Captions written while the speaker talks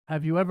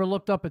Have you ever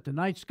looked up at the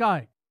night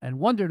sky and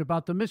wondered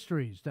about the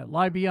mysteries that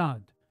lie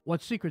beyond?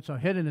 What secrets are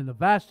hidden in the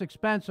vast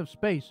expanse of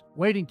space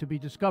waiting to be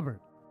discovered?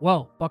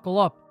 Well, buckle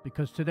up,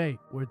 because today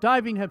we're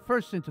diving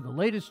headfirst into the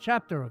latest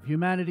chapter of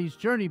humanity's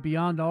journey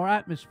beyond our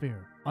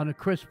atmosphere. On a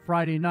crisp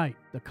Friday night,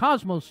 the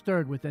cosmos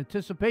stirred with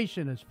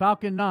anticipation as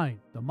Falcon 9,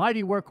 the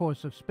mighty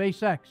workhorse of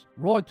SpaceX,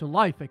 roared to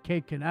life at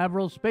Cape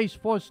Canaveral Space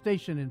Force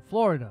Station in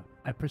Florida.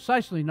 At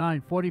precisely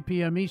 9:40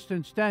 p.m.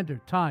 Eastern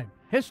Standard Time,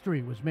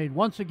 history was made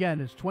once again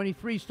as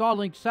 23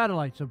 Starlink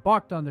satellites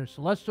embarked on their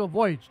celestial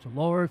voyage to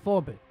low Earth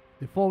orbit.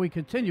 Before we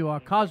continue our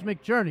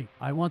cosmic journey,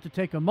 I want to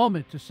take a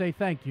moment to say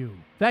thank you.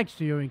 Thanks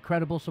to your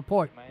incredible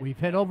support, we've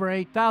hit over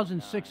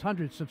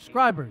 8,600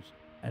 subscribers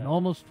and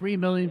almost 3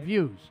 million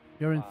views.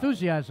 Your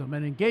enthusiasm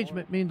and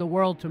engagement mean the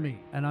world to me,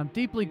 and I'm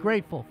deeply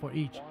grateful for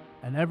each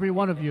and every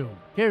one of you.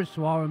 Here's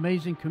to our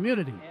amazing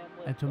community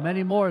and to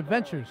many more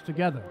adventures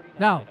together.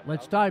 Now,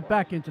 let's dive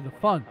back into the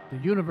fun the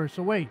universe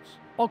awaits.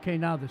 Okay,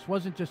 now this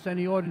wasn't just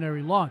any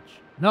ordinary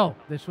launch. No,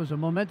 this was a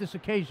momentous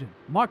occasion,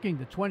 marking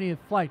the 20th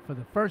flight for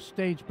the first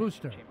stage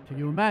booster. Can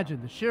you imagine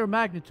the sheer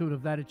magnitude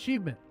of that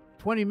achievement?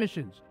 20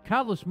 missions,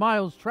 countless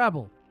miles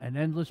traveled, and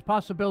endless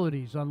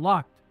possibilities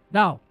unlocked.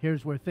 Now,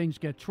 here's where things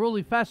get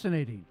truly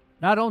fascinating.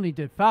 Not only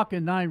did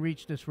Falcon 9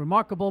 reach this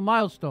remarkable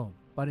milestone,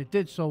 but it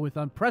did so with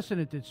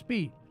unprecedented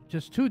speed.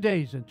 Just 2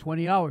 days and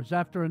 20 hours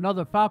after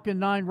another Falcon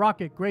 9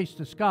 rocket graced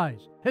the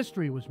skies,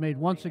 history was made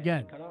once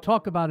again.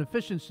 Talk about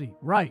efficiency,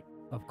 right?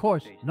 Of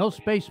course, no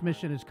space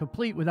mission is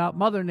complete without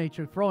Mother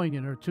Nature throwing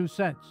in her 2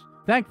 cents.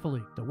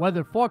 Thankfully, the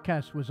weather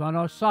forecast was on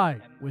our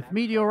side, with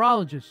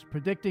meteorologists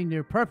predicting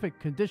near-perfect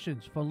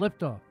conditions for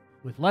liftoff.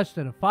 With less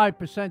than a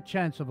 5%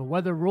 chance of a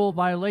weather rule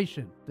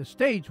violation, the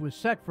stage was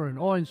set for an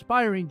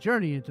awe-inspiring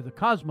journey into the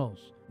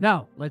cosmos.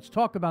 Now, let's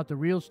talk about the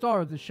real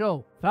star of the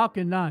show,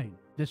 Falcon 9.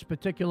 This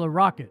particular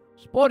rocket,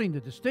 sporting the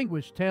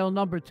distinguished tail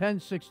number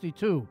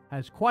 1062,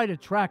 has quite a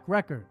track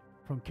record.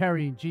 From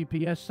carrying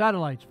GPS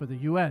satellites for the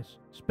U.S.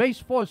 Space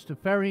Force to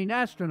ferrying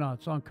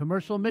astronauts on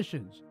commercial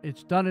missions,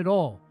 it's done it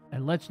all.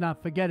 And let's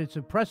not forget its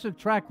impressive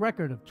track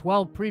record of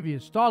 12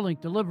 previous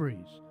Starlink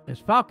deliveries. As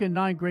Falcon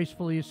 9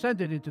 gracefully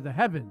ascended into the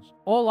heavens,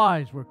 all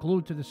eyes were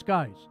glued to the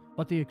skies.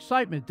 But the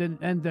excitement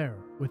didn't end there.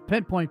 With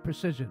pinpoint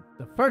precision,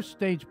 the first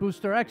stage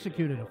booster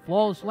executed a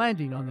flawless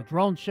landing on the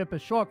drone ship a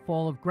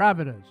shortfall of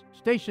Gravitas,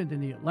 stationed in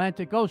the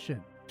Atlantic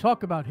Ocean.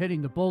 Talk about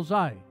hitting the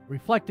bullseye.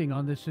 Reflecting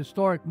on this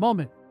historic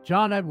moment,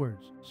 John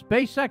Edwards,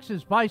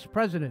 SpaceX's vice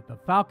president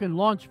of Falcon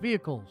launch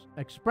vehicles,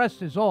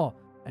 expressed his awe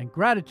and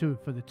gratitude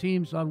for the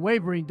team's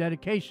unwavering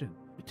dedication.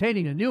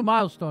 Attaining a new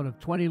milestone of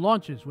 20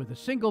 launches with a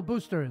single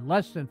booster in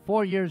less than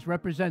 4 years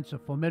represents a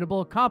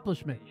formidable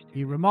accomplishment,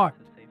 he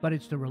remarked. But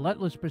it's the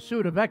relentless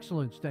pursuit of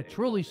excellence that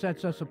truly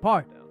sets us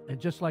apart. And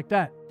just like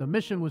that, the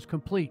mission was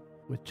complete.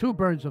 With 2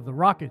 burns of the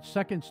rocket's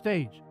second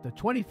stage, the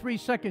 23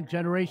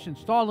 second-generation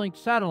Starlink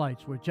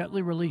satellites were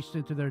gently released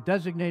into their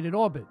designated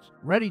orbits,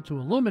 ready to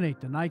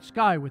illuminate the night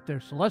sky with their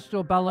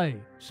celestial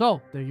ballet.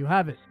 So, there you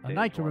have it, a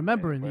night to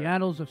remember in the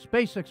annals of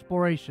space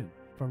exploration.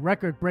 From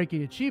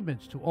record-breaking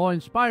achievements to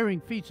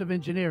awe-inspiring feats of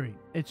engineering,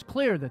 it's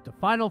clear that the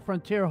final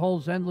frontier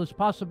holds endless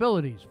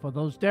possibilities for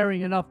those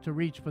daring enough to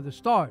reach for the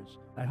stars.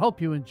 I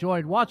hope you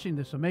enjoyed watching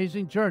this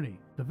amazing journey.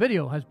 The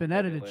video has been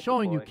edited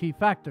showing you key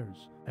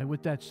factors. And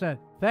with that said,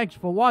 thanks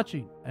for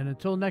watching, and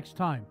until next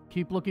time,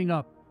 keep looking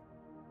up.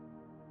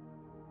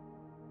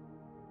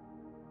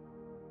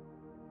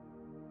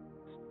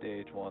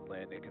 Stage 1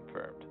 landing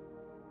confirmed.